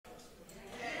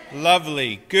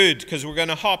Lovely. Good, because we're going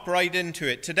to hop right into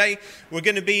it. Today, we're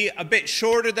going to be a bit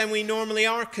shorter than we normally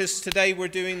are, because today we're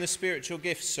doing the spiritual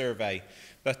gifts survey.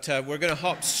 But we're going to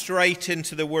hop straight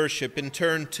into the worship and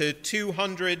turn to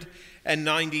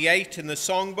 298 in the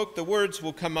songbook. The words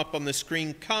will come up on the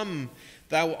screen. Come,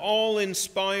 thou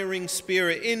all-inspiring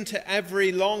Spirit, into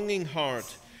every longing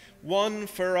heart, won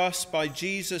for us by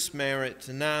Jesus' merit,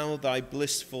 now thy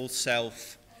blissful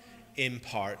self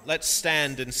impart. Let's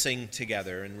stand and sing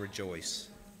together and rejoice.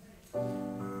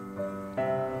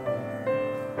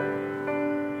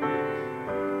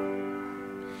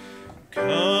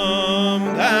 Come,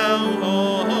 thou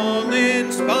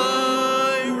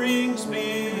all-inspiring Spirit,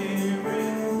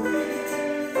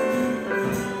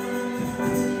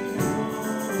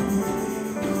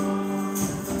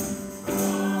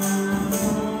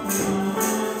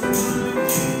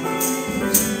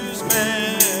 Jesus'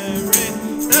 merit,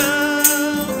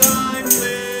 now thy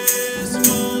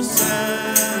blissful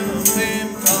self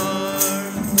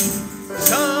impart.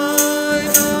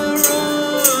 Sign our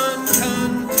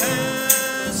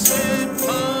uncontested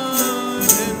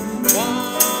pardon,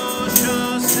 wash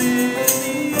us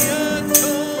in the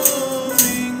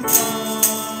atoning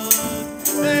blood.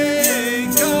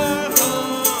 Make our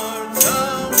hearts a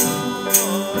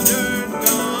watered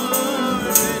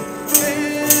garden,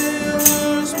 fill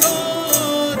our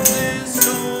spotless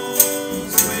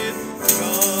souls with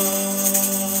God.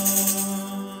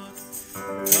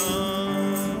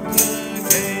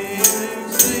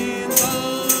 Contemplates the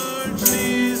large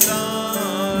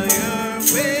desire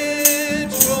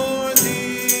which for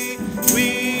thee we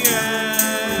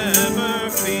ever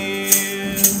feel.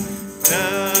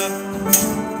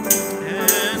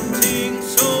 Panting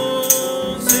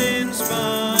souls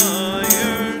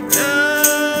inspired,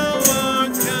 now our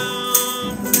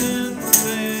countenance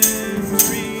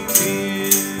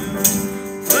revealed.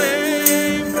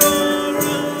 Claim for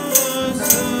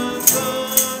us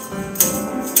above,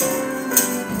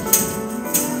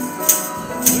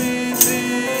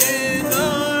 within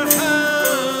our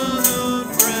hallowed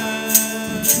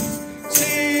breast,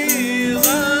 seal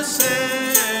us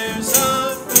heirs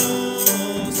of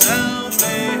full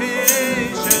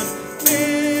salvation,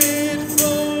 fit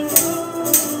for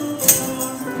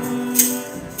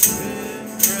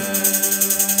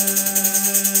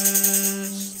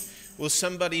rest. Will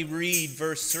somebody read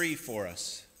verse 3 for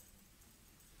us?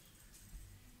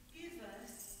 Give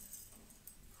us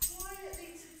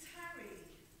quietly to tarry,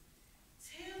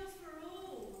 till for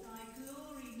all thy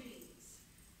glory meets,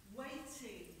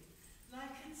 waiting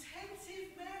like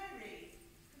attentive Mary.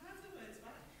 Can I have the words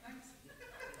back? Thanks.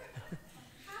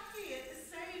 Happy at the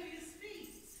Saviour's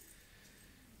feet.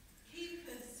 Keep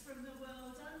us from the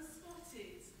world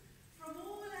unspotted, from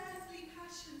all earthly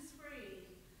passions free,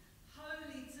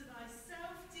 holy to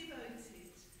thyself devoted,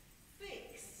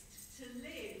 fixed to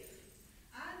live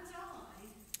and die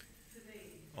for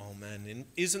thee. Oh man, and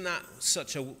isn't that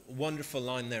such a wonderful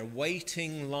line there?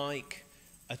 Waiting like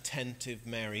attentive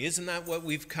Mary. Isn't that what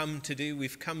we've come to do?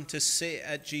 We've come to sit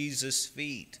at Jesus'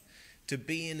 feet, to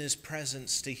be in his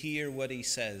presence, to hear what he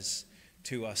says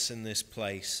to us in this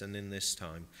place and in this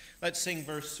time. Let's sing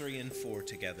verse 3 and 4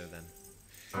 together then.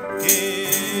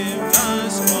 Give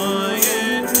us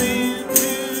quietly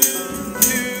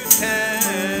to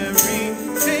tarry,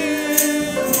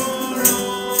 till for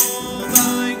all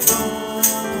thy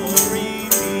glory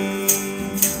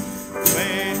meet,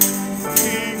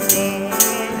 waiting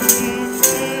like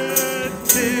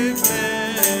attentive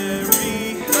Mary,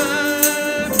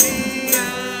 happy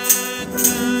at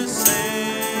the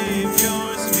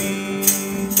Saviour's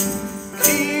feet.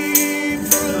 Keep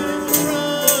from the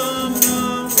world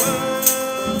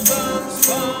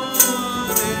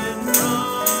unspotted,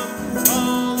 from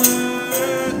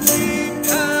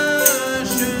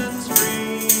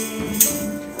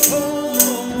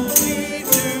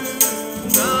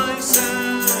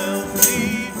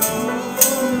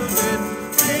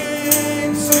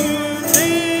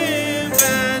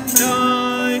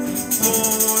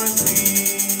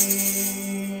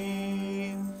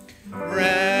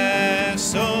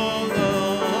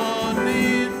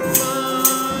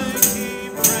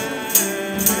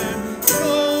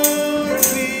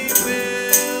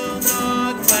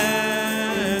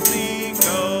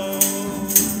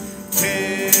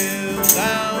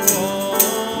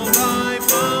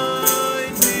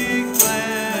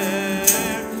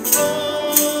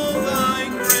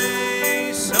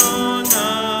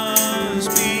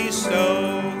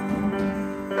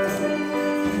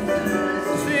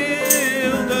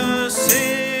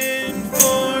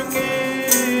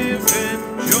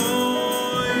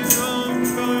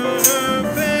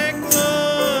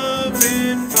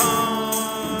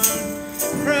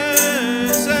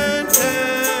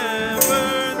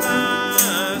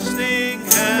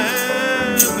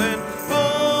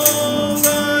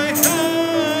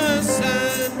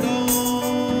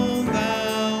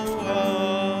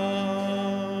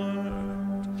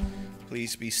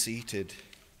Please be seated.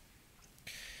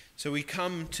 So we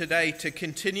come today to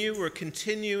continue. We're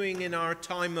continuing in our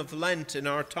time of Lent, in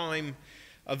our time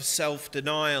of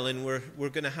self-denial, and we're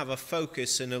going to have a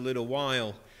focus in a little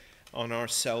while on our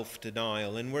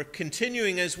self-denial. And we're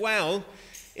continuing as well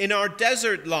in our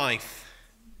desert life.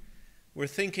 We're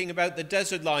thinking about the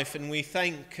desert life, and we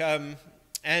thank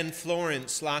Anne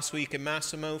Florence last week and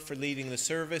Massimo for leading the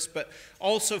service, but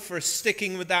also for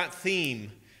sticking with that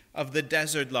theme of the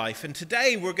desert life. And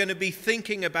today we're going to be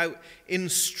thinking about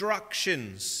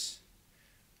instructions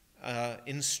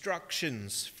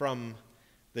from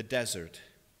the desert.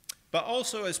 But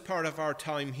also as part of our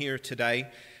time here today,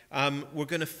 we're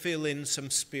going to fill in some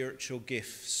spiritual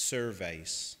gift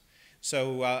surveys.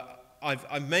 So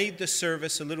I've made the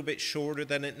service a little bit shorter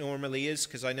than it normally is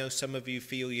because I know some of you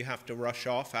feel you have to rush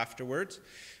off afterwards.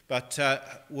 But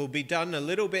we'll be done a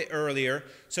little bit earlier.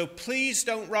 So please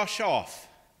don't rush off.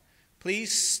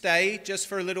 Please stay just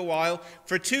for a little while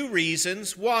for two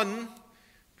reasons. One,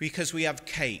 because we have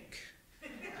cake.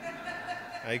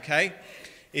 Okay?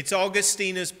 It's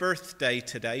Augustina's birthday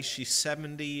today. She's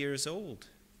 70 years old.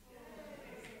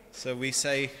 So we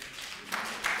say...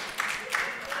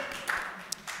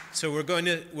 So we're going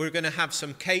to have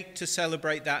some cake to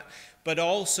celebrate that, but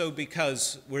also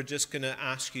because we're just going to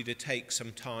ask you to take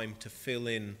some time to fill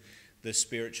in the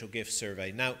spiritual gift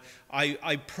survey. Now,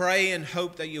 I pray and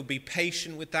hope that you'll be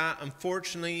patient with that.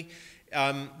 Unfortunately,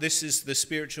 this is the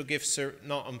spiritual gift survey.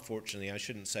 Not unfortunately, I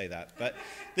shouldn't say that, but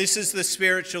this is the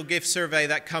spiritual gift survey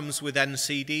that comes with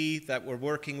NCD that we're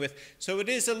working with. So it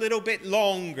is a little bit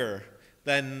longer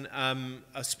than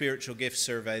a spiritual gift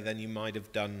survey than you might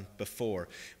have done before.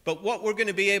 But what we're going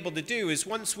to be able to do is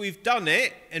once we've done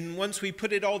it and once we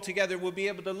put it all together, we'll be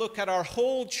able to look at our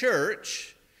whole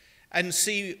church and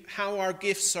see how our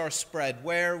gifts are spread,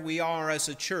 where we are as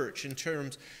a church in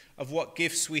terms of what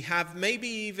gifts we have, maybe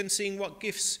even seeing what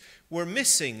gifts we're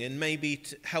missing, and maybe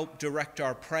to help direct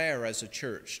our prayer as a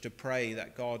church to pray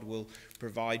that God will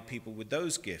provide people with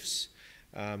those gifts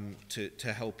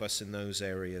to help us in those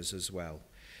areas as well.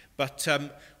 But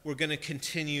we're going to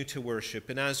continue to worship,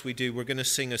 and as we do, we're going to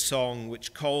sing a song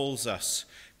which calls us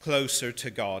closer to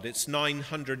God. It's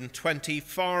 920,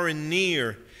 Far and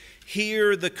Near.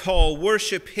 Hear the call,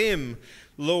 worship him,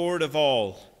 Lord of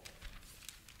all.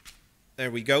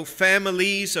 There we go.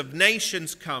 Families of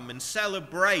nations come and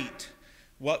celebrate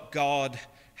what God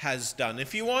has done.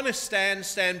 If you want to stand,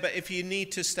 stand, but if you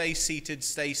need to stay seated,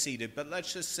 stay seated. But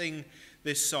let's just sing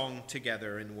this song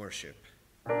together in worship.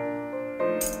 Far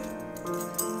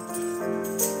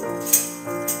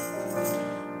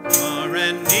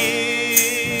and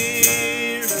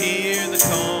near, hear the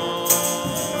call.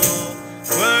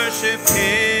 Worship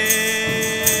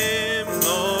him,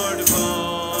 Lord of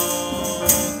all.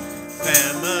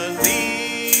 Families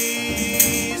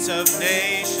of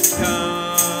nations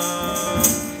come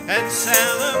and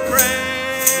celebrate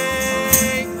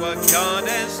what God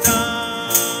has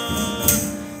done.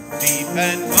 Deep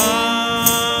and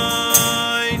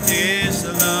wide is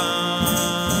the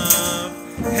love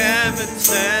heaven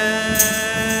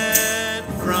sent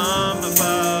from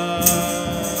above.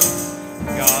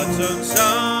 God's own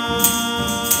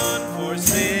Son for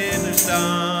sinners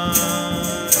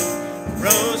died,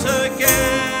 rose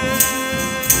again,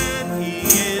 he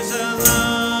is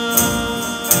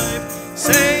alive.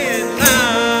 Say it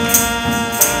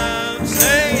loud,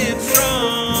 say it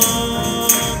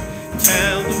strong,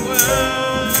 tell the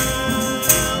world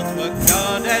what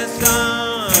God has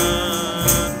done.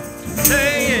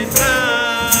 Say it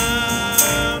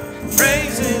loud,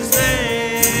 praise his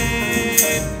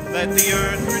name, let the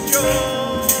earth rejoice.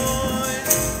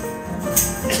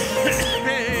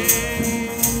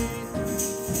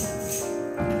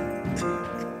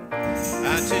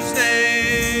 At his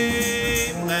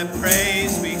name, let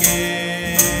praise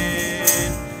begin.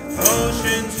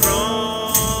 Oceans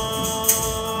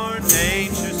roar,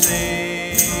 nature sing.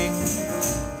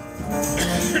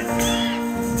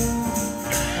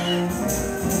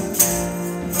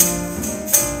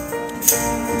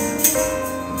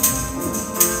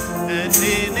 And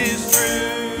in his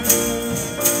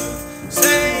truth,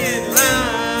 say it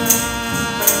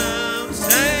loud,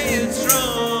 say it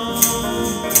strong.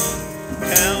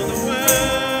 Tell the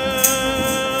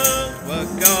world what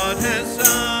God has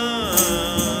done.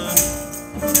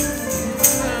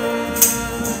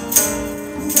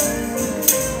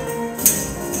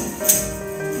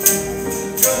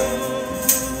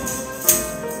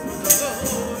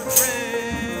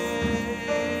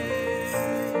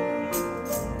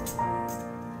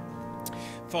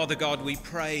 Father God, we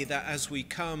pray that as we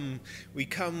come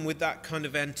with that kind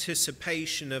of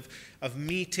anticipation of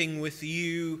meeting with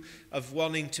you, of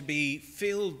wanting to be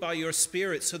filled by your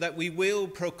Spirit, so that we will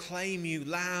proclaim you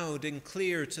loud and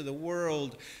clear to the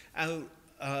world out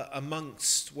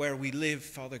amongst where we live,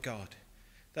 Father God.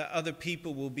 That other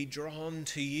people will be drawn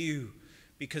to you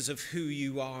because of who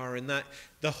you are, and that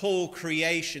the whole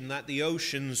creation, that the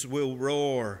oceans will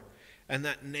roar, and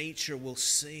that nature will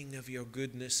sing of your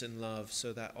goodness and love,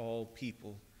 so that all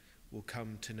people will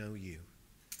come to know you.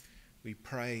 We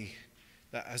pray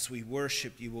that as we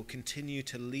worship, you will continue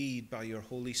to lead by your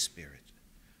Holy Spirit.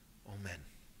 Amen.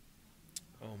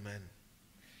 Amen.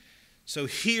 So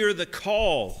hear the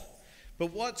call.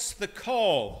 But what's the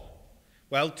call?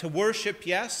 Well, to worship,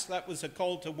 yes, that was a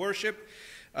call to worship.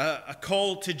 A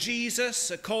call to Jesus,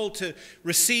 a call to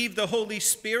receive the Holy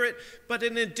Spirit. But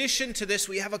in addition to this,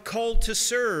 we have a call to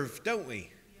serve, don't we?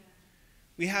 Yeah.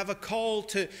 We have a call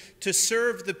to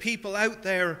serve the people out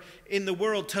there in the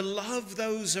world, to love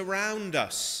those around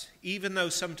us, even though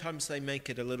sometimes they make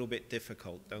it a little bit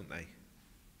difficult, don't they?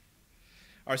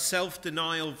 Our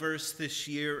self-denial verse this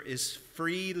year is,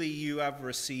 freely you have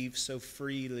received, so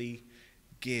freely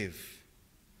give.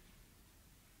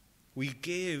 We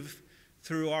give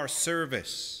through our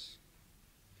service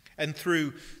and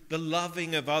through the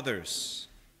loving of others.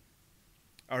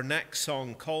 Our next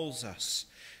song calls us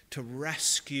to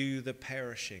rescue the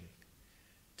perishing,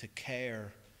 to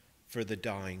care for the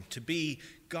dying, to be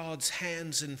God's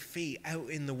hands and feet out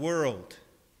in the world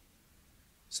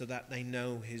so that they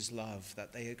know his love,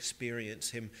 that they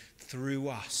experience him through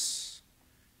us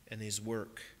and his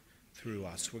work through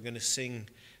us. We're going to sing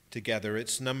together.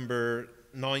 It's number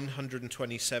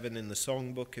 927 in the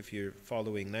songbook if you're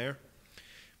following there,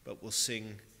 but we'll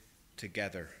sing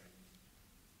together.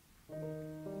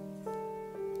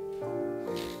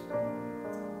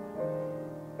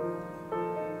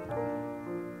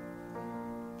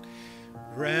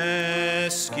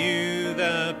 Rescue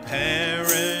the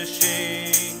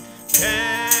perishing,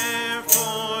 care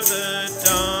for the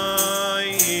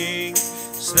dying,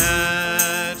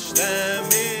 snatch them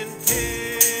in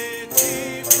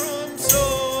pity from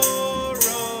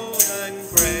sorrow and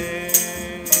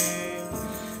grave.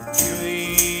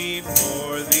 Plead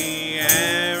for the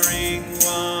erring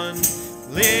one,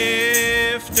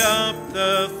 lift up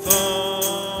the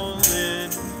fallen,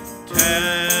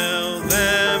 tell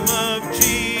them of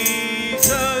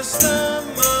Jesus the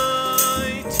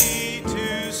mighty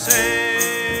to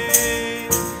save.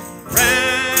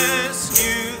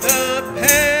 Rescue the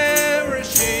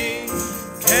perishing,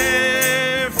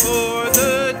 care for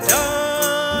the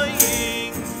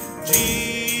dying.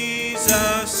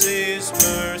 Jesus is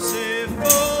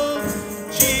merciful,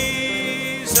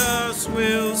 Jesus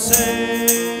will save.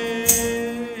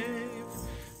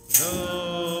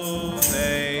 Though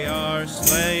they are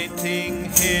slating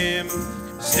him,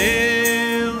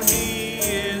 still he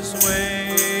is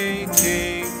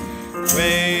waiting,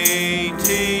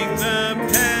 waiting the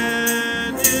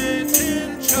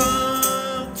penitent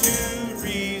child to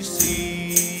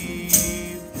receive.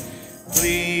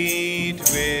 Plead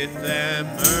with them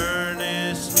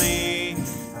earnestly,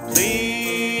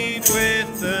 plead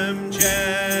with them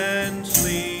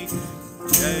gently.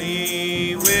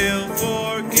 He will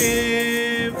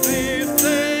forgive if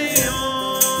they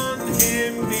on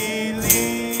him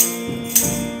believe.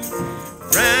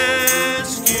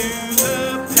 Rescue the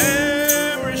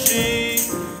perishing,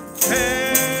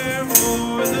 care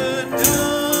for the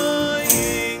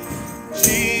dying.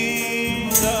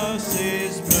 Jesus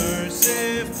is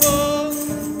merciful,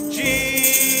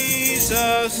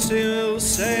 Jesus will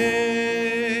save.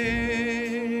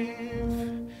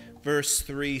 Verse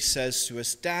 3 says to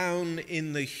us, down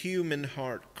in the human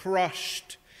heart,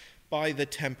 crushed by the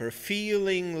temper,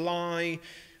 feeling lie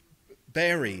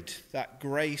buried that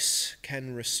grace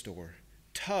can restore,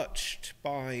 touched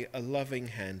by a loving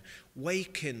hand,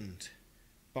 wakened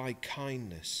by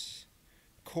kindness,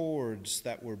 chords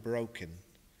that were broken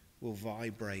will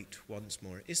vibrate once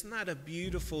more. Isn't that a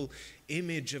beautiful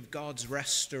image of God's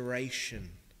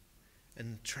restoration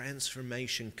and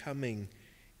transformation coming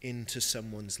into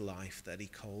someone's life that he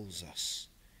calls us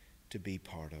to be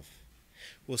part of?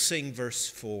 We'll sing verse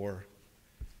 4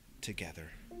 together.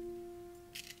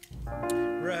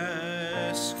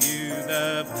 Rescue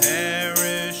the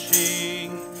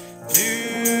perishing,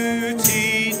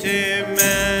 duty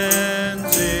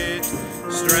demands it,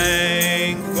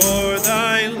 strength for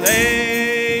thy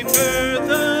labor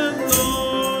the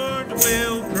Lord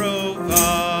will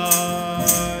provide.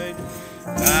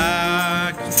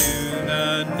 Back to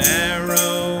the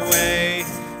narrow way,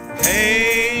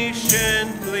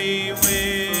 patiently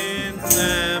win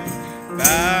them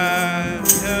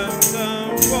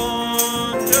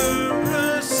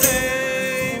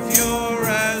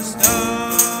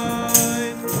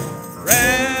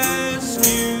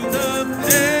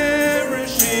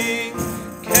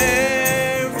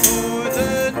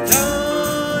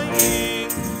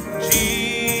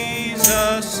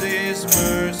Jesus is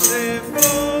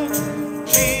merciful.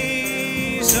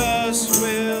 Jesus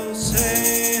will save.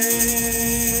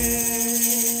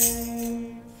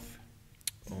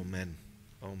 Amen.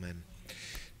 Amen.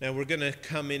 Now we're going to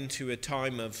come into a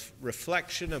time of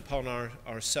reflection upon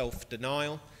our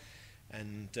self-denial,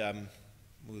 and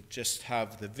we'll just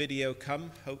have the video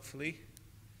come, hopefully.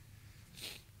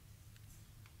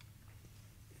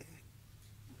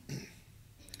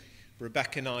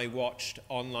 Rebecca and I watched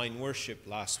online worship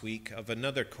last week of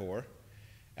another corps,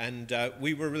 and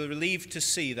we were relieved to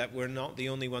see that we're not the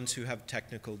only ones who have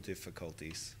technical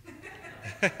difficulties.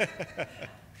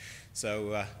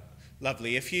 So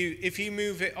lovely. If you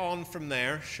move it on from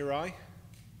there, Shirai,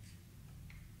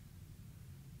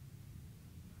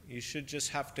 you should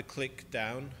just have to click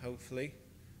down, hopefully.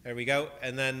 There we go.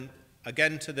 And then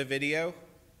again to the video,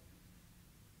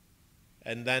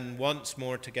 and then once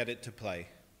more to get it to play.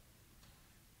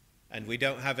 And we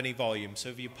don't have any volume, so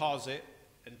if you pause it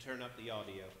and turn up the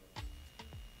audio.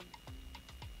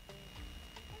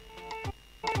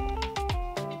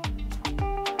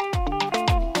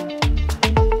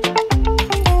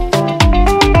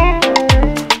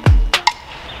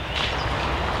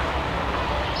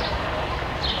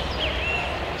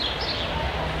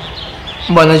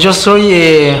 Bueno, yo soy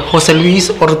José Luis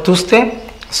Ortuste,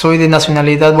 soy de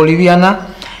nacionalidad boliviana,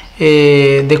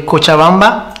 de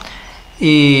Cochabamba.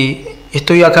 Y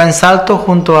estoy acá en Salto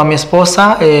junto a mi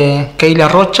esposa, Keila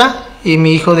Rocha, y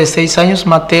mi hijo de 6 años,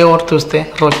 Mateo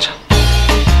Ortuste Rocha.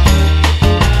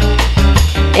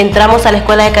 Entramos a la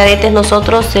escuela de cadetes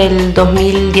nosotros el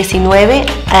 2019,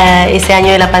 ese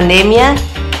año de la pandemia.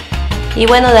 Y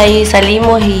bueno, de ahí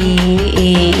salimos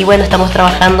y bueno, estamos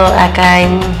trabajando acá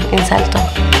en Salto.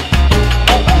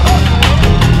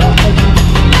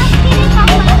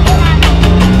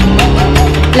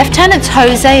 Lieutenants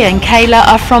Jose and Kayla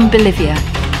are from Bolivia.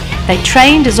 They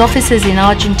trained as officers in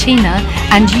Argentina,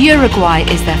 and Uruguay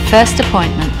is their first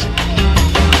appointment.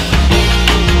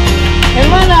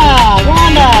 Hermana, ¿cómo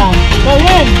andan? ¿Todo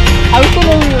bien? ¿A usted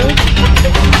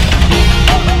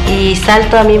Y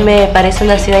Salto a mí me parece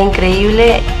una ciudad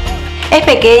increíble. Es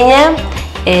pequeña,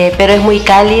 pero es muy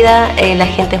cálida, la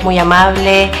gente es muy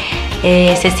amable,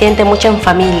 se siente mucho en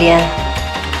familia.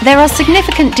 There are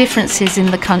significant differences in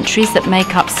the countries that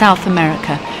make up South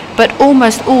America, but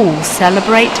almost all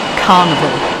celebrate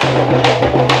Carnival.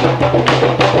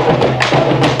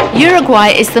 Uruguay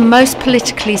is the most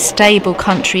politically stable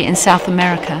country in South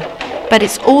America, but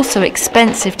it's also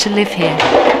expensive to live here.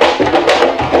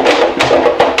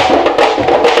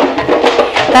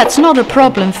 That's not a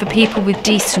problem for people with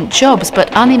decent jobs,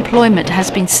 but unemployment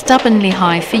has been stubbornly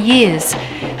high for years.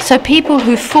 So people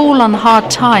who fall on hard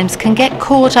times can get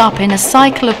caught up in a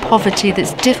cycle of poverty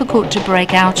that's difficult to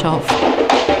break out of.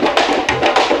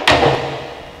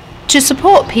 To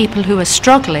support people who are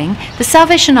struggling, the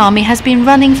Salvation Army has been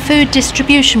running food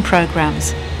distribution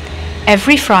programs.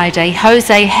 Every Friday,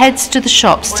 Jose heads to the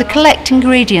shops to collect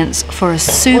ingredients for a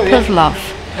soup of love.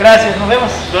 Gracias, nos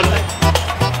vemos.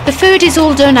 The food is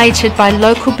all donated by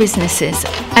local businesses,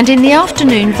 and in the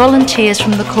afternoon volunteers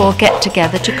from the Corps get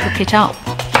together to cook it up.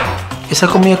 Esa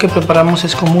comida que preparamos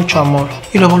es con mucho amor,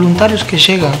 y los voluntarios que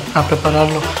llegan a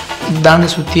prepararlo dan de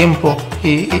su tiempo,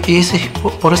 y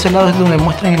por ese lado es donde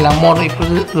muestran el amor, y por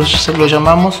eso lo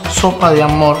llamamos sopa de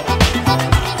amor.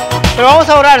 Pero vamos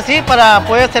a orar, ¿sí? Para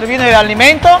poder servirnos el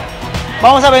alimento.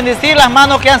 Vamos a bendecir las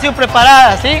manos que han sido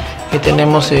preparadas, ¿sí? Que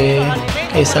tenemos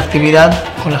esa actividad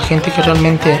con la gente que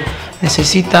realmente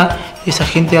necesita, esa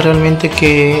gente realmente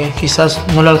que quizás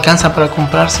no le alcanza para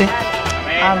comprarse.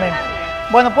 Amén.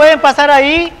 Bueno, pueden pasar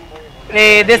ahí,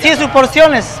 decir sus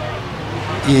porciones.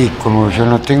 Y como yo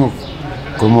no tengo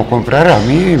cómo comprar, a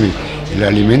mí el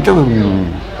alimento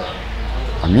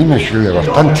a mí me ayuda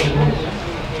bastante.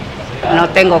 No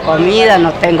tengo comida,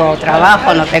 no tengo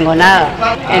trabajo, no tengo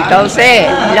nada. Entonces,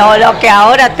 lo que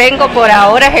ahora tengo por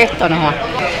ahora es esto nomás.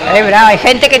 Es bravo, hay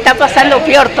gente que está pasando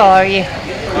peor todavía.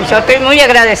 Y yo estoy muy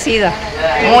agradecida,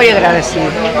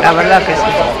 la verdad que sí.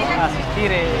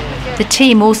 The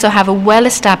team also have a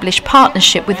well-established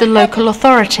partnership with the local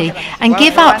authority and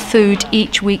give out food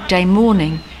each weekday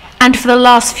morning. And for the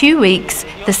last few weeks,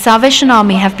 the Salvation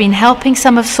Army have been helping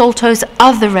some of Salto's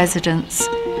other residents.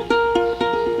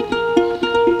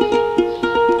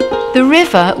 The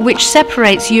river, which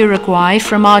separates Uruguay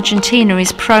from Argentina,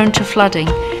 is prone to flooding.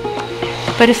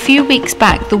 But a few weeks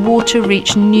back, the water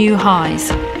reached new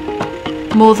highs.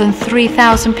 More than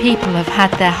 3,000 people have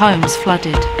had their homes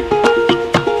flooded.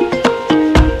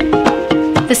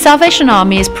 The Salvation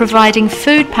Army is providing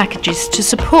food packages to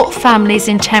support families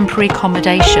in temporary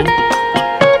accommodation.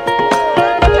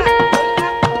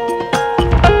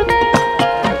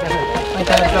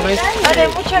 vez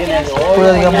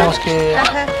pueda, digamos, que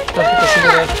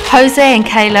Jose and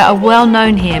Kayla are well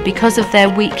known here because of their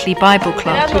weekly Bible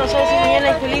club.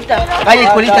 Hay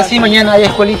escuelita, sí, mañana hay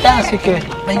escuelita, así que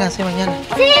vénganse mañana.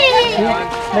 Sí,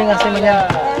 vénganse mañana.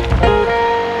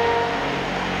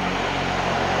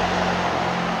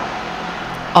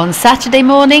 On Saturday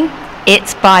morning,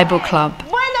 it's Bible club.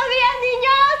 Buenos días,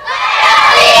 niños.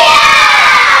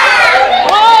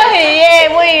 Muy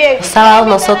bien, muy bien. Los sábados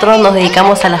nosotros nos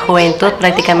dedicamos a la juventud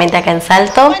prácticamente acá en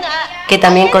Salto, que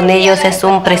también con ellos es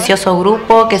un precioso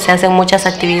grupo, que se hacen muchas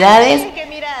actividades.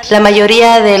 La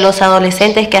mayoría de los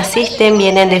adolescentes que asisten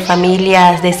vienen de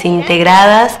familias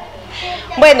desintegradas.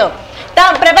 Bueno,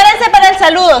 prepárense para el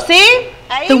saludo, ¿sí?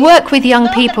 The work with young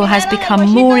people has become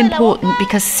more important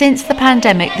because since the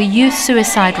pandemic, the youth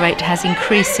suicide rate has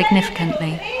increased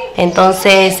significantly.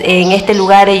 Entonces, en este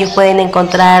lugar ellos pueden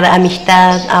encontrar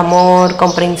amistad, amor,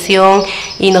 comprensión,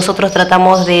 y nosotros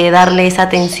tratamos de darle esa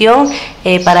atención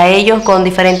para ellos con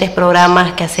diferentes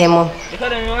programas que hacemos.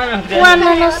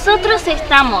 Cuando nosotros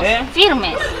estamos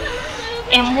firmes,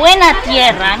 en buena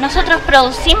tierra, nosotros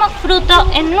producimos fruto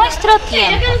en nuestro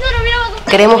tiempo.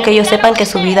 Queremos que ellos sepan que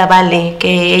su vida vale,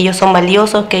 que ellos son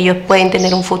valiosos, que ellos pueden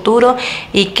tener un futuro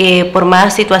y que por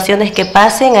más situaciones que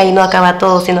pasen, ahí no acaba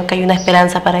todo, sino que hay una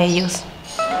esperanza para ellos.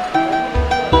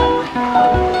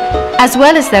 As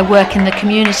well as their work in the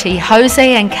community,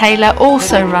 Jose and Kayla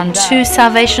also run 2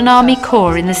 Salvation Army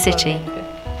Corps in the city.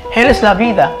 Él es la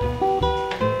vida.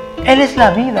 Él es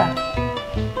la vida.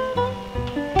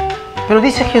 Pero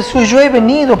dice Jesús, yo he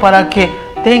venido para que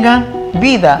tengan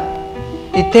vida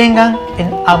y tengan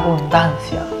en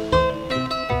abundancia.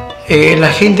 La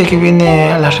gente que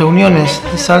viene a las reuniones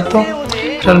de Salto,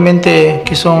 realmente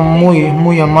que son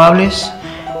muy amables,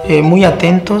 muy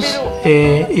atentos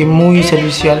y muy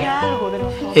servicial.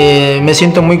 Me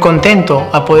siento muy contento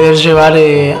a poder llevar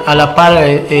a la par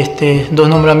 2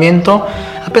 nombramientos.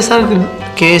 A pesar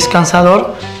que es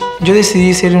cansador, yo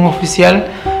decidí ser un oficial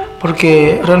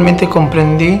porque realmente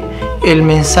comprendí el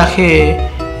mensaje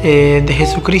de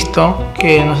Jesucristo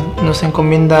que nos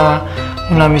encomienda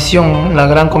una misión, la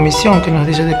gran comisión que nos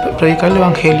dice de predicar el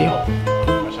Evangelio.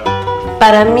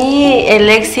 Para mí el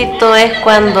éxito es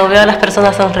cuando veo a las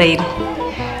personas sonreír,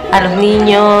 a los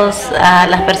niños, a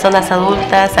las personas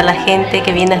adultas, a la gente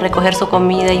que viene a recoger su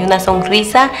comida y una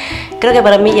sonrisa. Creo que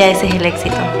para mí ya ese es el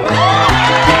éxito.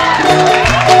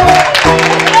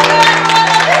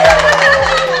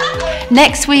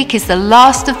 Next week is the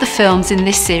last of the films in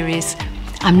this series.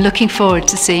 I'm looking forward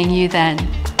to seeing you then.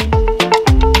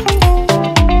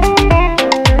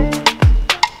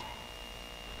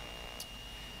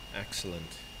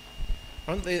 Excellent.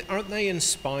 Aren't they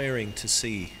inspiring to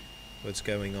see what's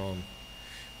going on?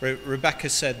 Rebecca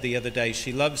said the other day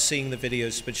she loves seeing the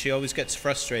videos, but she always gets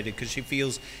frustrated because she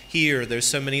feels here there's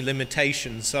so many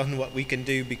limitations on what we can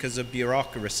do because of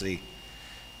bureaucracy.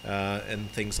 And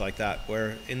things like that,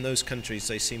 where in those countries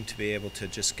they seem to be able to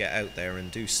just get out there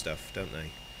and do stuff, don't they?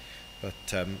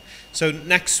 But so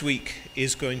next week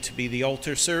is going to be the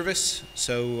altar service.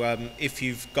 So if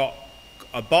you've got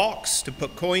a box to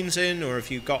put coins in, or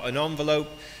if you've got an envelope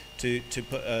to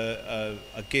put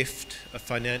a gift, a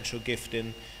financial gift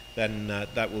in, then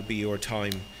that will be your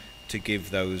time to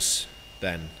give those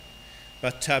then.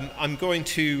 But I'm going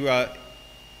to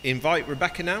invite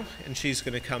Rebecca now, and she's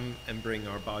going to come and bring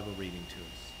our Bible reading to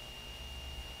us.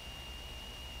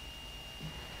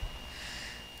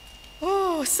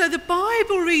 Oh, so the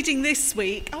Bible reading this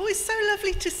week. Oh, it's so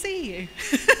lovely to see you.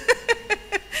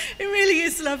 It really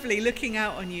is lovely looking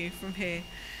out on you from here.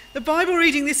 The Bible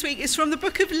reading this week is from the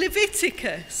book of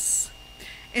Leviticus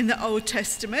in the Old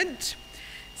Testament.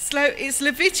 So it's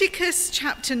Leviticus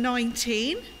chapter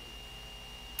 19,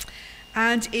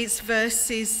 and it's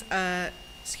verses...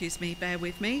 bear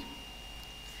with me.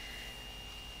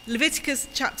 Leviticus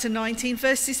chapter 19,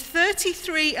 verses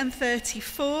 33 and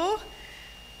 34.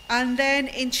 And then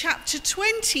in chapter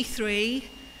 23,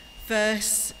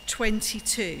 verse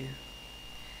 22.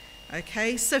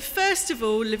 Okay, so first of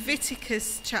all,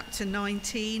 Leviticus chapter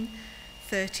 19,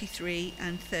 33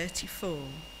 and 34.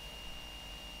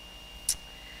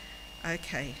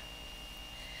 Okay.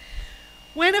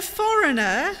 When a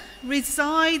foreigner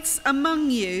resides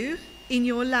among you in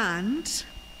your land,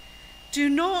 do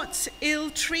not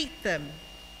ill-treat them.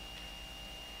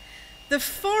 The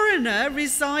foreigner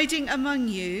residing among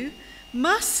you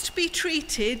must be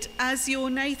treated as your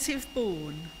native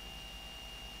born.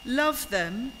 Love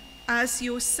them as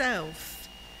yourself,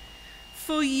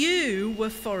 for you were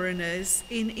foreigners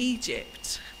in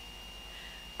Egypt.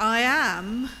 I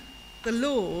am the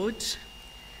Lord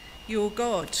your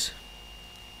God.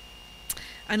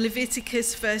 and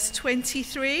Leviticus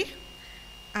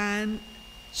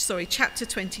chapter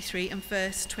 23 and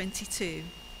verse 22.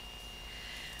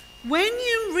 When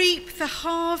you reap the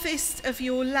harvest of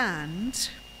your land,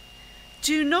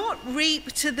 do not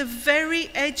reap to the very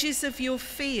edges of your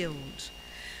field,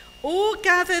 or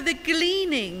gather the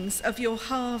gleanings of your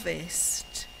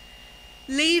harvest.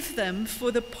 Leave them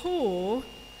for the poor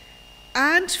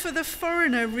and for the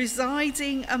foreigner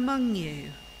residing among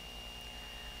you.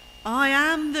 I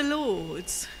am the Lord,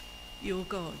 your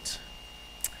God.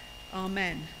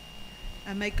 Amen.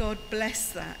 And may God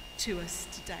bless that to us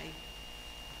today.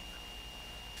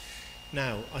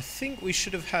 Now, I think we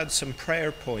should have had some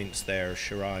prayer points there,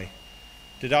 Shirai.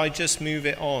 Did I just move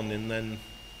it on and then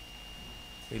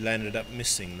we ended up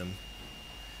missing them?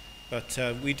 But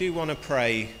we do want to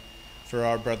pray for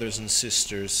our brothers and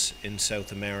sisters in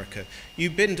South America.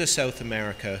 You've been to South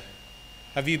America.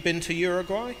 Have you been to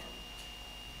Uruguay?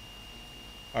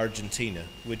 Argentina,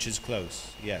 which is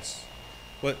close, yes.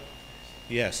 What?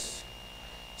 Yes.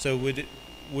 So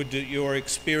would your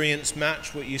experience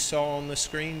match what you saw on the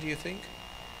screen, do you think?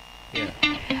 Yeah.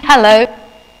 Hello. There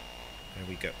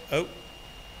we go. Oh,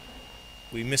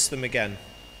 we missed them again.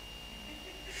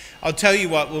 I'll tell you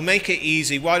what, we'll make it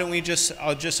easy. Why don't we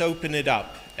I'll just open it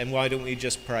up, and why don't we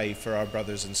just pray for our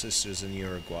brothers and sisters in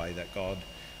Uruguay that God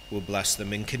will bless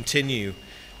them and continue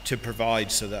to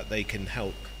provide so that they can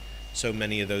help so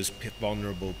many of those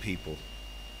vulnerable people.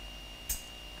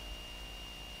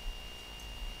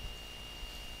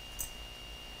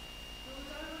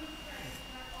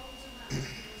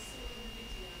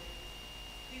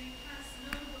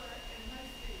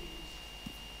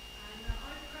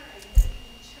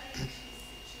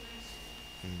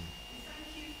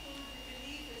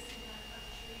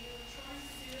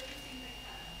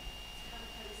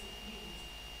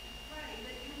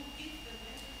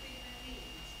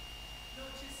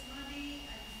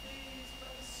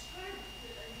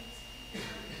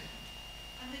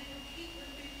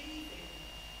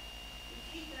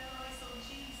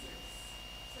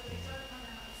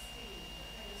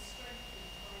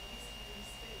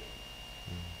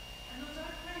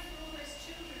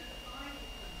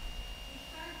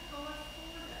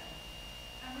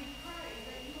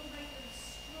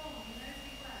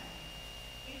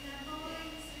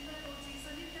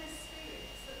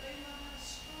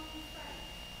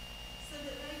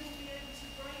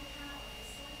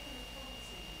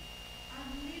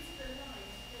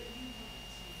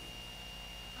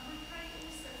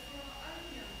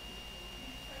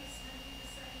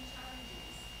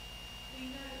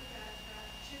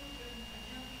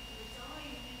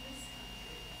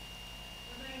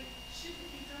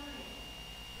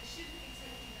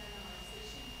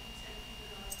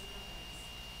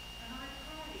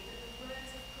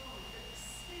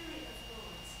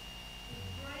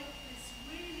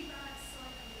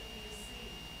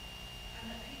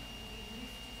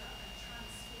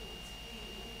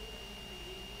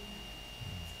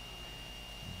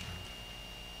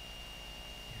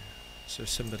 So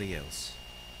somebody else.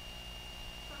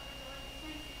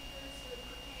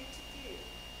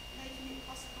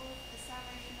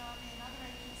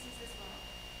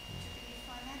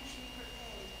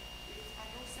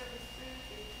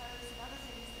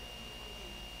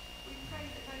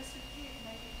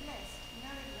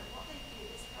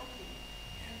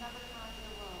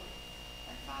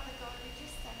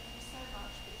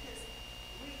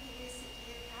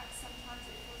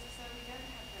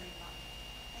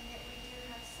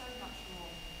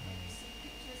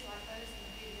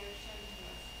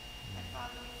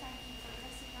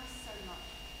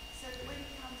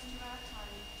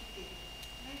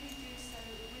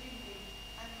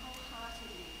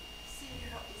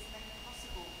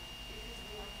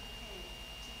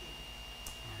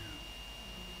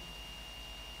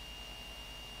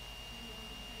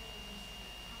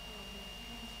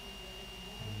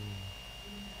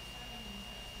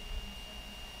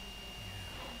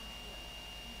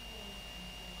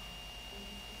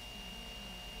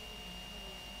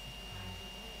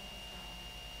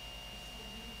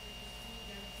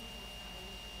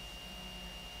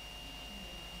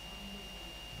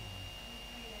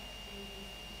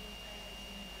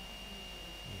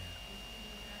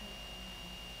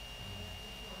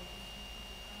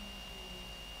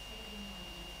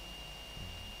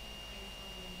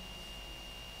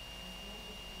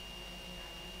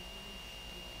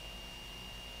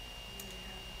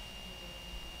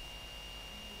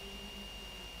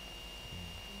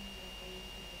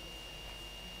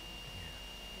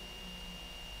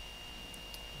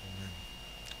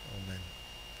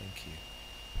 Thank you.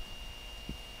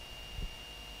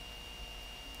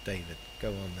 David, go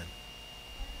on then.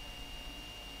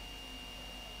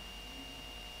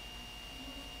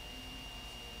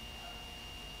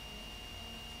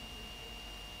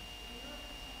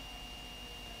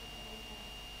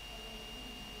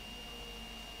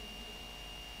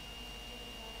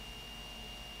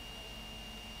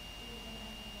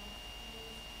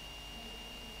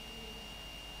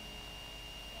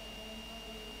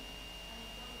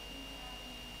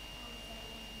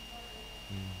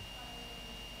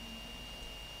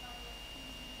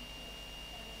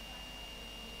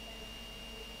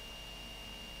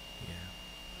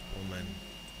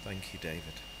 Thank you,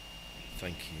 David.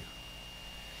 Thank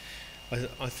you.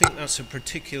 I think that's a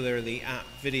particularly apt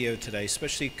video today,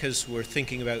 especially because we're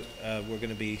thinking about, we're going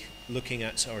to be looking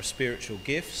at our spiritual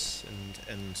gifts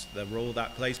and the role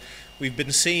that plays. We've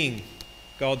been seeing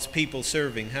God's people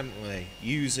serving, haven't we?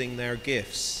 Using their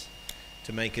gifts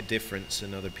to make a difference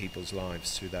in other people's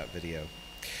lives through that video.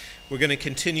 We're going to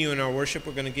continue in our worship.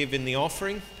 We're going to give in the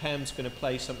offering. Pam's going to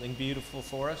play something beautiful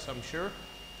for us, I'm sure.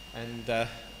 And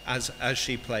as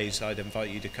she plays, I'd invite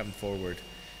you to come forward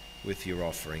with your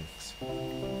offerings.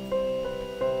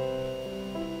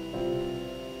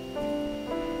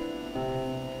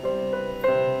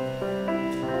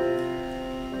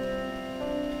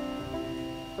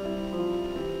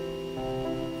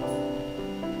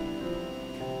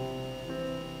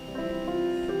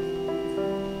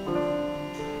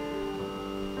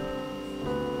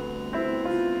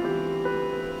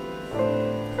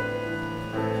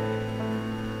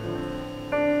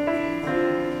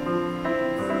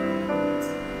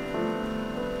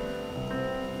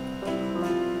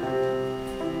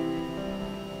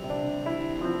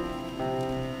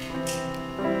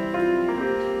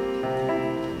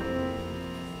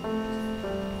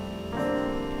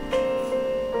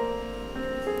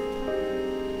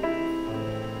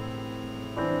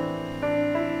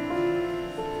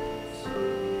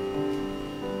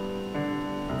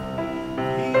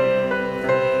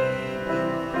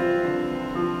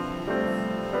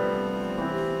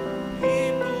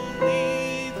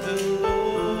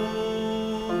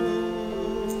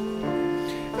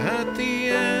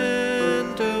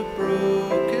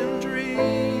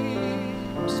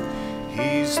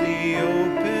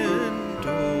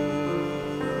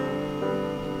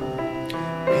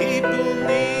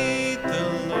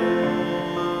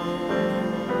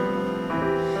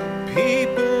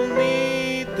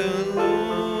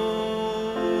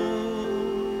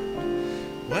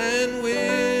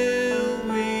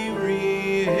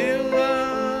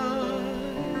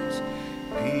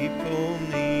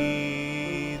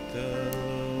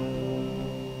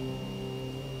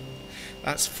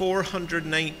 That's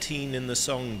 419 in the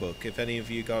songbook, if any of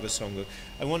you got a songbook.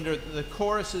 I wonder, the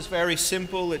chorus is very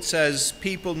simple. It says,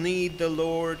 people need the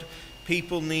Lord,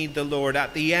 people need the Lord.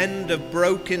 At the end of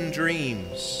broken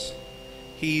dreams,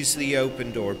 He's the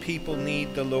open door. People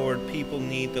need the Lord, people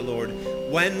need the Lord.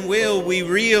 When will we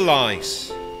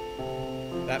realize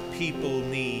that people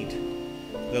need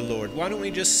the Lord? Why don't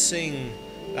we just sing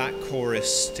that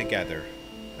chorus together,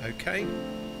 okay?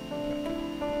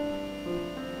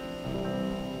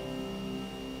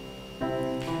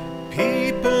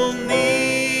 People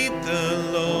need the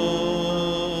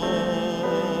Lord.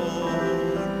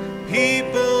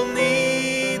 People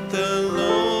need the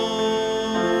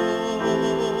Lord.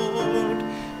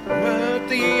 At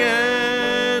the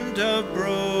end of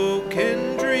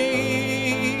broken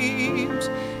dreams,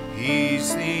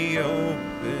 He's the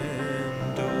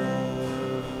open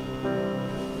door.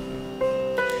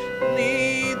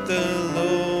 Need the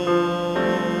Lord.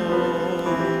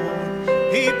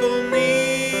 People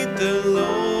need the Lord.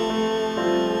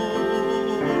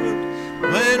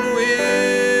 When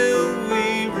will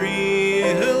we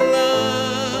realize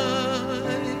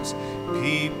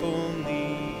people need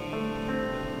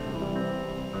the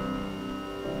Lord?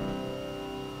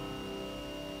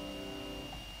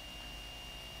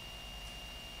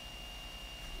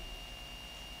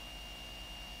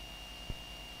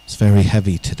 It's very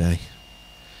heavy today.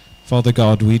 Father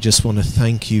God, we just want to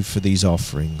thank you for these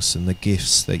offerings and the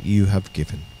gifts that you have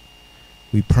given.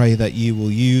 We pray that you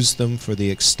will use them for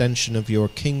the extension of your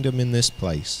kingdom in this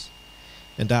place,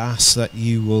 and ask that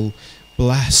you will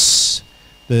bless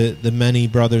the many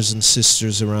brothers and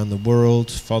sisters around the world,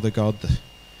 Father God,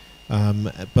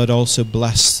 but also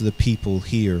bless the people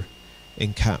here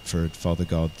in Catford, Father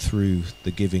God, through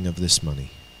the giving of this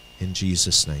money. In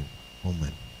Jesus' name,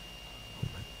 amen.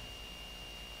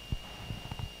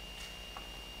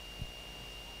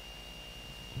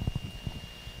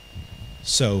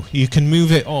 So you can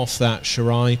move it off that,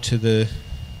 Shirai, to the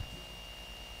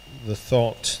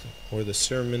thought or the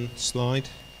sermon slide.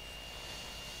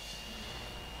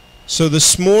 So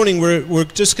this morning we're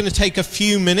just going to take a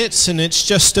few minutes, and it's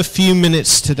just a few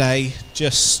minutes today,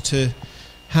 just to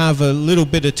have a little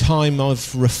bit of time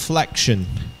of reflection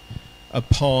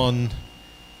upon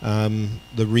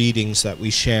the readings that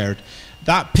we shared.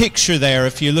 That picture there,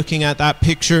 if you're looking at that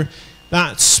picture,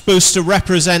 that's supposed to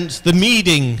represent the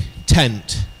meeting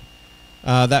tent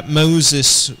that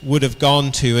Moses would have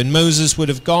gone to. And Moses would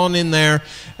have gone in there,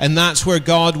 and that's where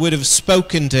God would have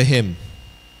spoken to him.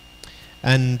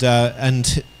 And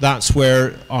that's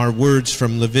where our words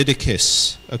from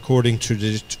Leviticus, according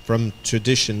from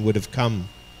tradition, would have come.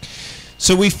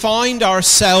 So we find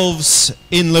ourselves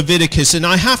in Leviticus. And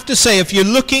I have to say, if you're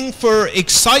looking for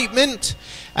excitement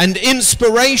and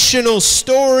inspirational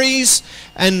stories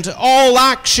and all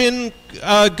action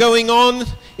going on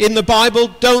in the Bible,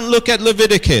 don't look at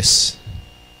Leviticus.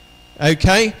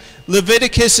 Okay?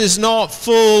 Leviticus is not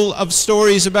full of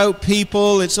stories about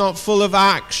people. It's not full of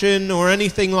action or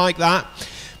anything like that.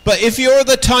 But if you're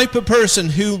the type of person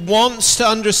who wants to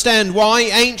understand why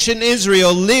ancient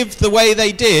Israel lived the way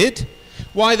they did,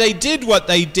 why they did what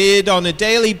they did on a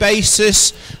daily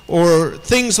basis, or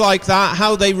things like that,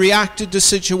 how they reacted to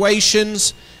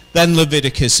situations, then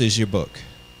Leviticus is your book.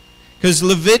 Because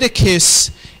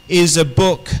Leviticus is a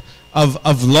book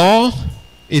of law.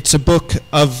 It's a book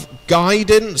of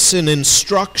guidance and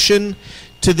instruction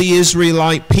to the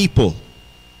Israelite people.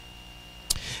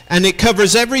 And it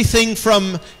covers everything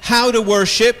from how to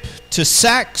worship to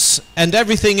sex and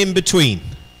everything in between.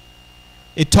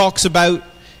 It talks about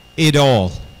it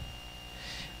all.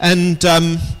 And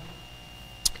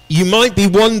you might be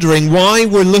wondering why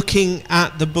we're looking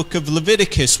at the book of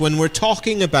Leviticus when we're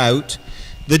talking about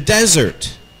the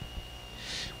desert.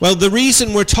 Well, the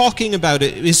reason we're talking about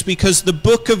it is because the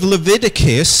book of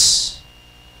Leviticus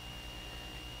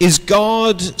is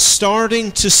God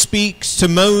starting to speak to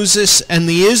Moses and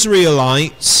the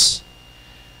Israelites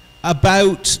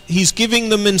about, he's giving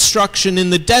them instruction in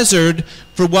the desert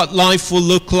for what life will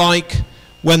look like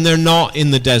when they're not in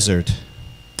the desert.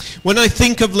 When I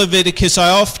think of Leviticus, I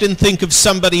often think of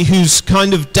somebody who's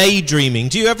kind of daydreaming.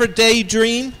 Do you ever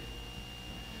daydream?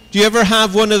 Do you ever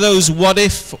have one of those what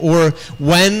if or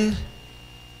when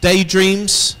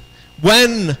daydreams?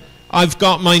 When I've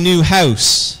got my new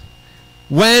house.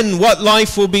 What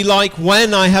life will be like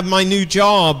when I have my new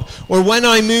job, or when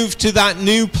I move to that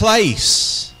new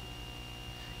place.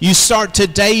 You start to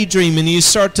daydream and you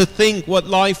start to think what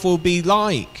life will be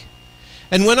like.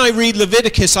 And when I read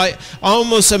Leviticus, I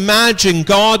almost imagine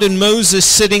God and Moses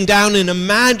sitting down and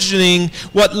imagining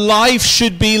what life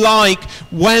should be like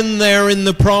when they're in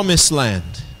the promised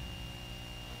land.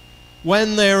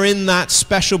 When they're in that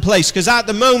special place. Because at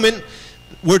the moment,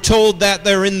 we're told that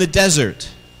they're in the desert.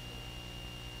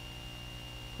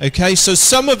 Okay, so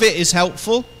some of it is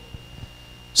helpful.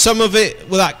 Some of it,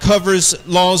 well, that covers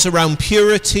laws around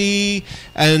purity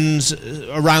and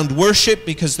around worship,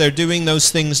 because they're doing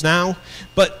those things now.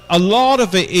 But a lot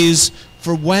of it is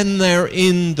for when they're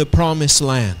in the promised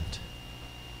land.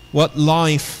 What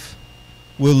life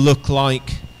will look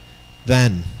like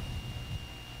then.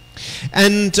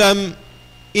 And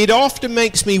it often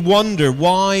makes me wonder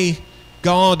why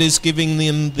God is giving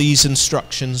them these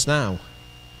instructions now.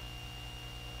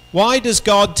 Why does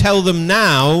God tell them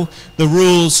now the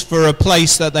rules for a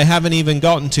place that they haven't even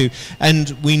gotten to? And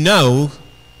we know,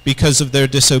 because of their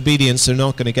disobedience, they're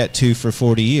not going to get to for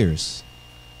 40 years.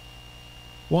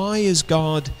 Why is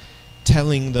God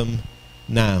telling them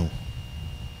now?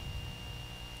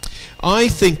 I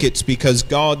think it's because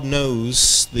God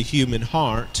knows the human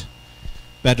heart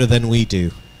better than we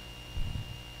do.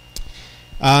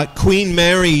 Queen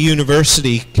Mary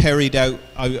University carried out,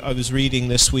 I was reading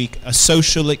this week, a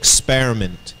social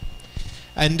experiment.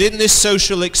 And in this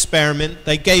social experiment,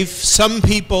 they gave some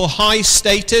people high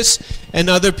status and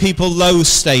other people low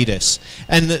status.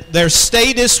 And their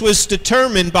status was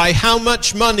determined by how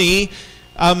much money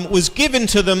was given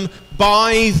to them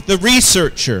by the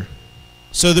researcher.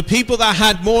 So the people that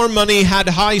had more money had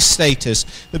high status.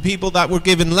 The people that were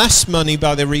given less money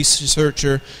by the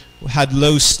researcher had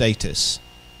low status.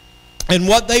 And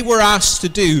what they were asked to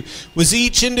do was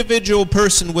each individual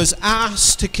person was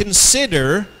asked to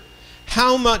consider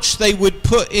how much they would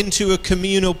put into a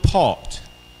communal pot.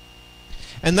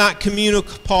 And that communal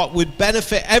pot would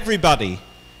benefit everybody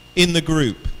in the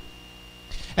group.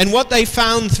 And what they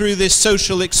found through this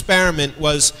social experiment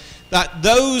was that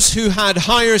those who had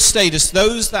higher status,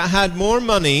 those that had more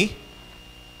money,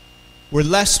 were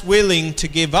less willing to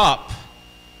give up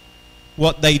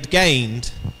what they'd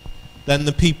gained than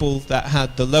the people that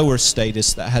had the lower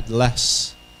status, that had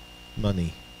less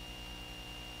money.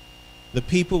 The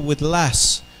people with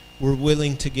less were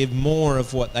willing to give more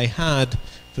of what they had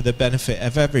for the benefit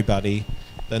of everybody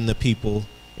than the people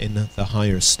in the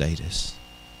higher status.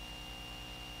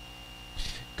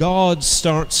 God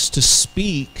starts to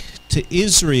speak to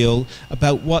Israel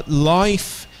about what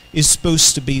life is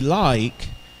supposed to be like,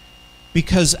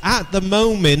 because at the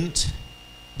moment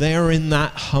they're in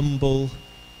that humble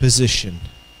position.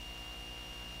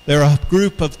 They're a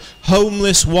group of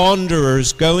homeless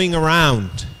wanderers going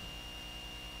around.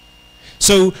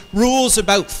 So rules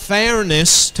about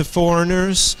fairness to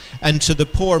foreigners and to the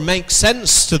poor make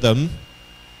sense to them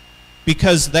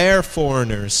because they're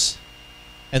foreigners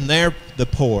and they're the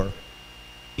poor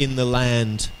in the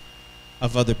land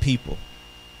of other people.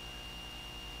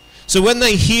 So when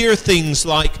they hear things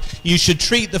like, you should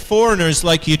treat the foreigners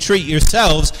like you treat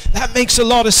yourselves, that makes a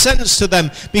lot of sense to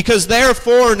them, because they're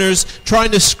foreigners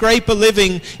trying to scrape a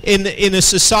living in a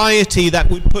society that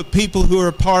would put people who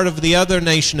are part of the other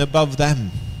nation above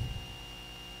them.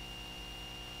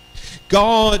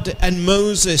 God and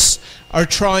Moses are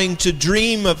trying to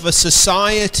dream of a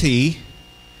society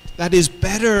that is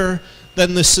better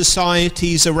than the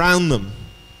societies around them.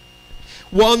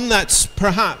 One that's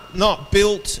perhaps not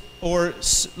built or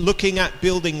looking at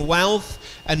building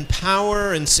wealth and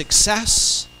power and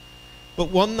success,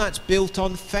 but one that's built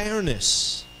on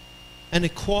fairness and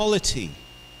equality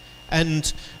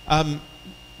and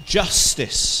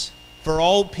justice for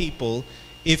all people,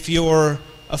 if you're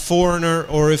a foreigner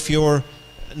or if you're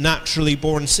a naturally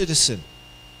born citizen.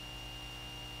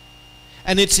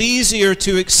 And it's easier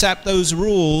to accept those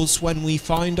rules when we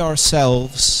find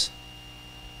ourselves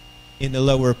in a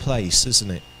lower place, isn't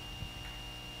it?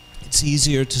 It's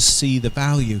easier to see the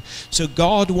value. So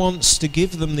God wants to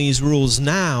give them these rules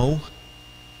now,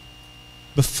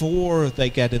 before they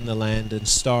get in the land and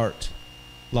start,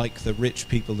 like the rich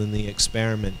people in the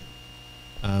experiment,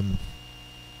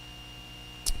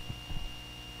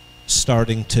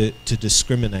 starting to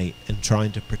discriminate and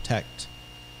trying to protect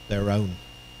their own.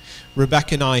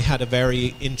 Rebecca and I had a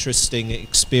very interesting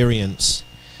experience.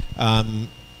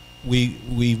 We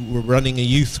were running a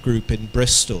youth group in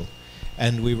Bristol,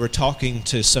 and we were talking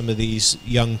to some of these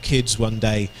young kids one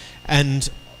day, and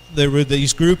there were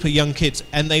these group of young kids,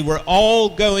 and they were all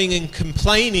going and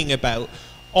complaining about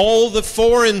all the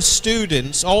foreign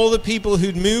students, all the people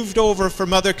who'd moved over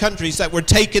from other countries that were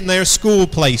taking their school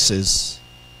places.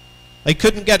 They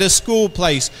couldn't get a school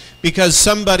place because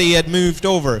somebody had moved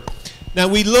over. Now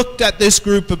we looked at this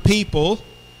group of people,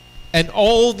 and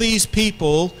all these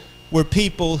people were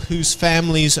people whose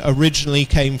families originally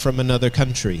came from another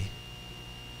country.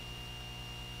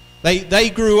 They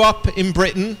grew up in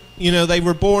Britain, you know, they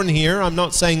were born here. I'm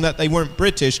not saying that they weren't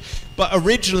British, but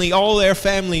originally all their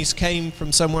families came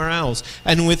from somewhere else.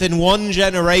 And within one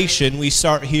generation, we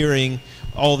start hearing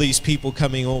all these people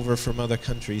coming over from other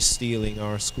countries stealing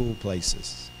our school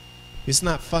places. Isn't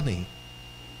that funny?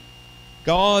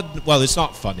 God, well, it's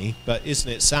not funny, but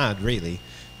isn't it sad, really?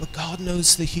 But God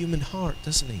knows the human heart,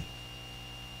 doesn't he?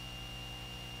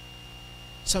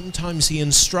 Sometimes he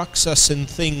instructs us in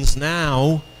things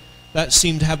now that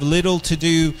seem to have little to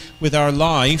do with our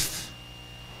life,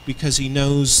 because he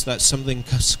knows that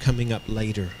something's coming up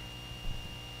later.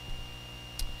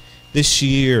 This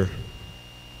year,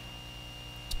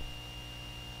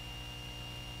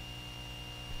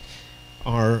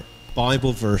 our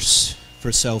Bible verse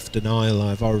for self-denial,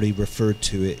 I've already referred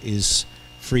to it, is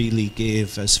freely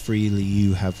give as freely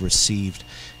you have received.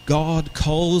 God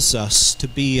calls us to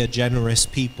be a generous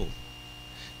people.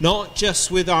 Not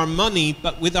just with our money,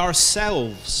 but with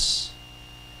ourselves.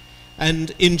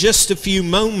 And in just a few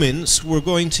moments, we're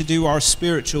going to do our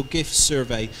spiritual gift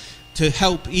survey to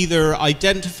help either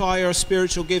identify our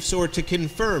spiritual gifts or to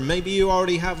confirm. Maybe you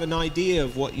already have an idea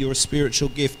of what your spiritual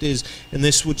gift is, and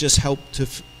this will just help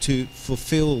to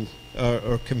fulfill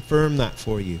or confirm that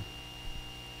for you.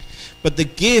 But the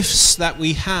gifts that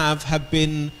we have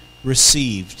been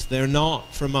received. They're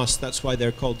not from us. That's why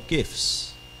they're called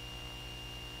gifts.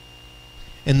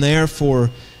 And therefore,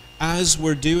 as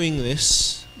we're doing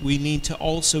this, we need to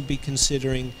also be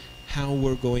considering how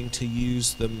we're going to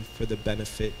use them for the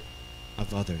benefit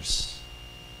of others.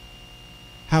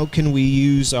 How can we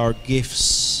use our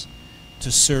gifts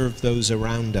to serve those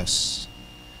around us?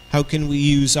 How can we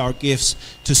use our gifts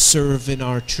to serve in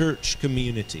our church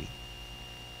community,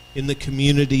 in the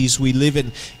communities we live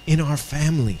in our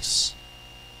families?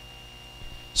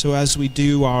 So as we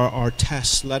do our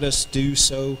tests, let us do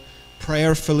so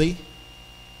prayerfully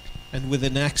and with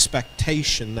an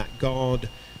expectation that God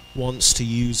wants to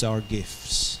use our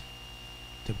gifts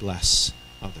to bless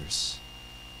others.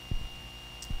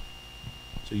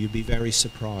 So you'd be very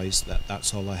surprised that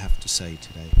that's all I have to say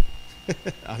today.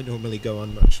 I normally go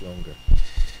on much longer.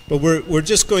 But we're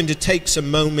just going to take some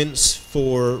moments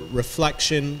for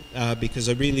reflection because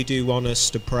I really do want us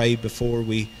to pray before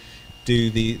we do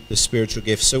the spiritual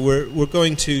gifts. So we're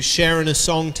going to share in a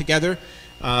song together.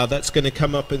 That's going to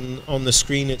come up on the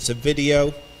screen. It's a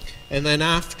video. And then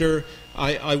after,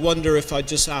 I wonder if I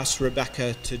just ask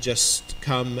Rebecca to just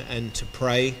come and to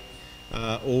pray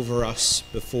over us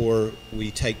before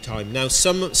we take time. Now,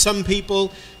 some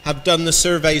people have done the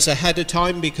surveys ahead of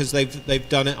time because they've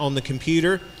done it on the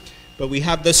computer. But we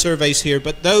have the surveys here.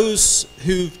 But those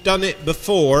who've done it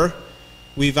before,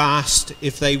 we've asked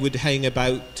if they would hang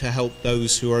about to help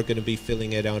those who are going to be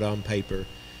filling it out on paper,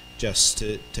 just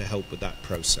to help with that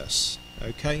process.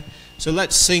 Okay? So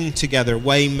let's sing together,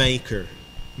 Waymaker,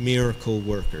 Miracle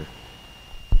Worker.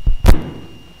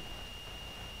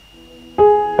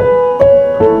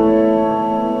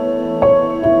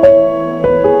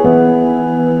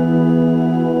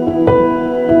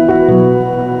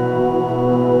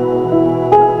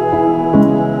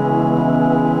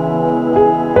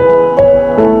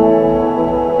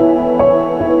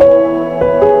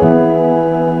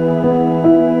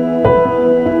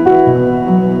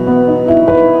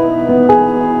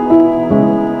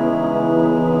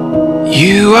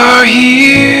 You are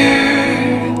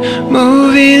here,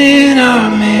 moving in our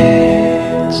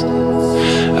midst.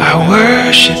 I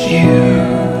worship you,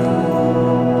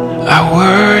 I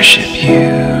worship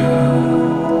you.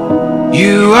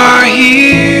 You are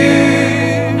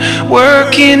here,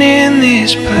 working in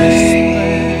this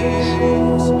place.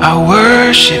 I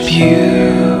worship you,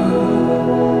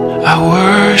 I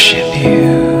worship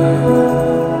you.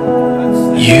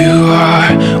 You are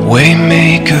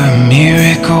Waymaker,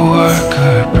 miracle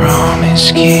worker,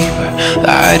 promise keeper,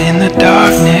 light in the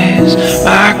darkness.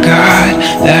 My God,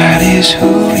 that is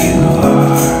who you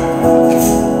are.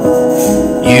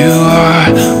 You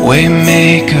are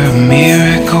Waymaker,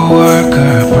 miracle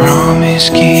worker, promise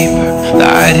keeper,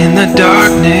 light in the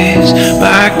darkness.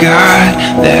 My God,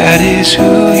 that is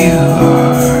who you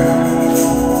are.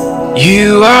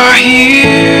 You are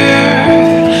here,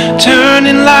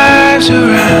 turning lives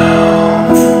around.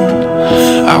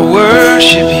 I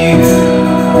worship you,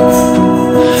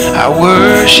 I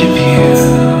worship you.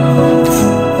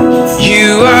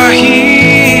 You are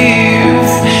here,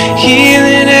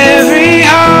 healing every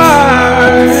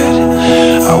heart.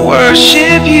 I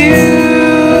worship you,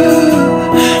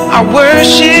 I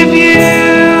worship you.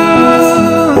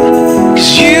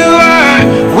 'Cause you are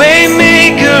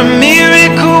Waymaker,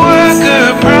 miracle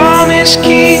worker, promise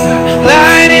keeper,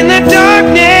 light in the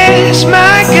darkness.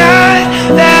 My God,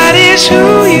 that is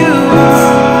who you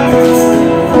are.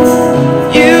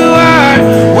 You are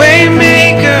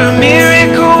Waymaker,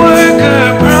 miracle worker,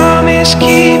 promise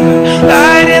keeper,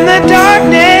 light in the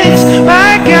darkness.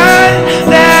 My God,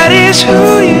 that is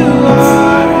who you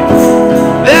are.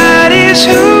 That is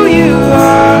who you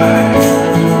are.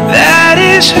 That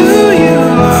is who you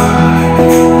are.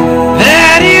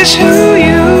 That is who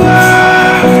you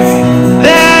are.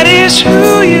 That is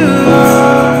who you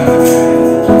are.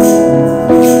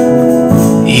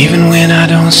 Even when I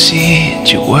don't see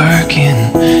it, you're working.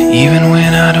 Even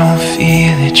when I don't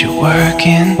feel it, you're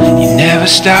working. You never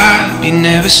stop, you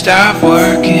never stop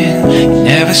working. You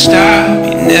never stop,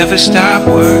 you never stop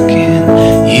working.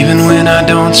 Even when I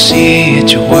don't see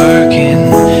it, you're working.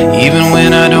 Even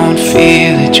when I don't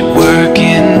feel it, you're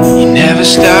working. You never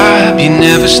stop, you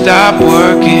never stop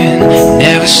working. You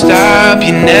never stop,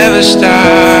 you never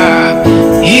stop.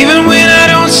 Even when I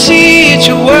don't see it,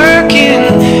 you're working.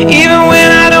 Even when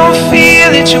I don't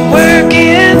feel it, you're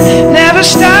working. Never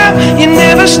stop, you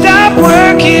never stop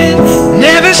working.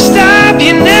 Never stop,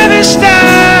 you never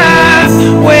stop.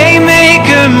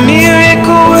 Waymaker,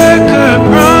 miracle worker,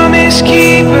 promise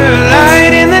keeper,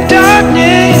 light in the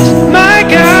darkness. My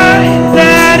God,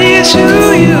 that is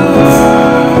who you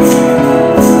are.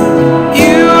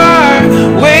 You are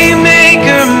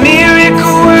Waymaker,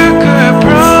 miracle worker,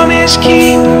 promise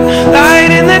keeper,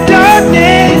 light in the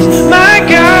darkness. My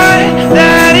God,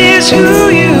 that is who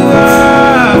you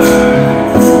are.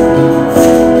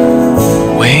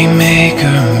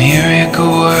 Waymaker,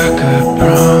 miracle worker,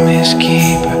 promise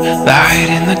keeper, light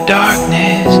in the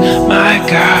darkness. My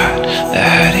God,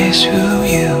 that is who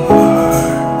you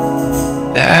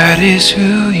are. That is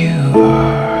who you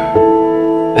are.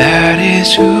 That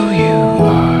is who you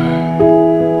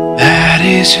are. That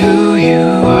is who you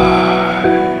are.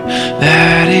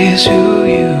 That is who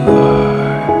you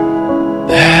are.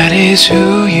 That is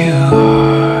who you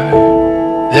are.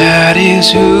 That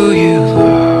is who you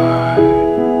are.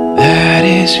 That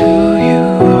is who you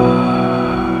are.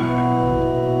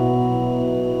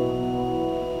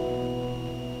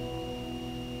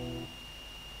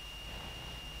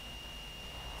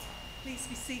 Please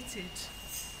be seated.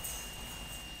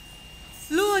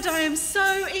 Lord, I am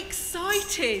so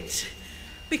excited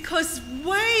because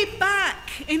way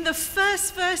back in the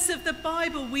first verse of the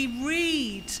Bible we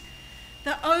read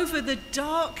that over the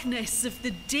darkness of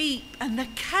the deep and the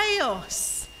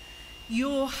chaos,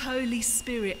 your Holy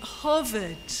Spirit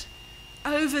hovered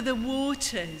over the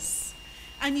waters.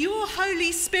 And your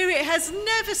Holy Spirit has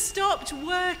never stopped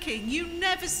working. You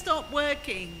never stop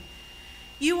working.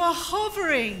 You are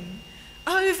hovering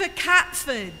over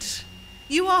Catford.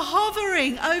 You are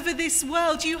hovering over this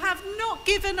world. You have not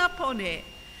given up on it.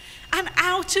 And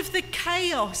out of the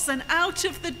chaos and out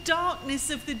of the darkness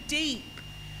of the deep,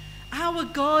 our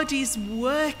God is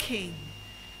working,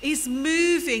 is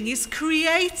moving, is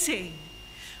creating.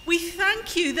 We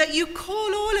thank you that you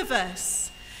call all of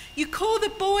us. You call the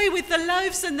boy with the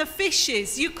loaves and the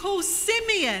fishes. You call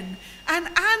Simeon and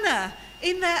Anna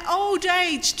in their old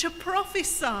age to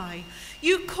prophesy.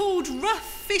 You called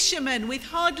rough fishermen with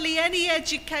hardly any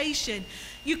education.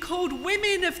 You called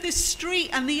women of the street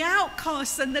and the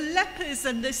outcasts and the lepers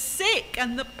and the sick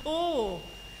and the poor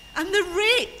and the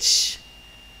rich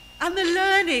and the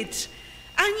learned.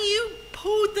 And you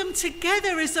pulled them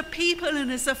together as a people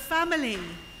and as a family.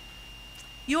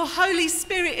 Your Holy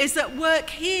Spirit is at work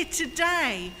here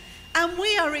today, and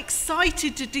we are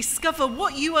excited to discover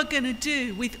what you are going to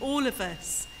do with all of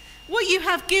us, what you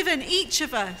have given each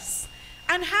of us,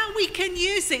 and how we can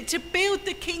use it to build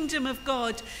the kingdom of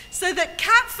God so that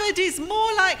Catford is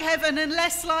more like heaven and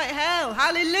less like hell.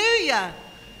 Hallelujah.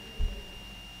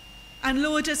 And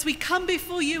Lord, as we come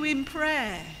before you in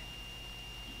prayer,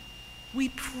 we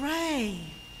pray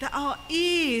that our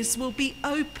ears will be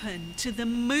open to the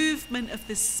movement of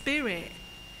the Spirit,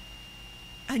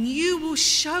 and you will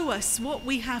show us what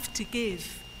we have to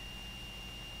give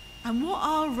and what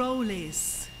our role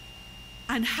is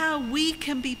and how we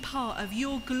can be part of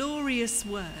your glorious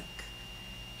work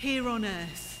here on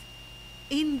earth,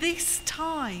 in this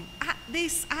time, at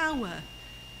this hour,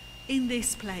 in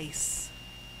this place.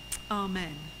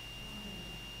 Amen.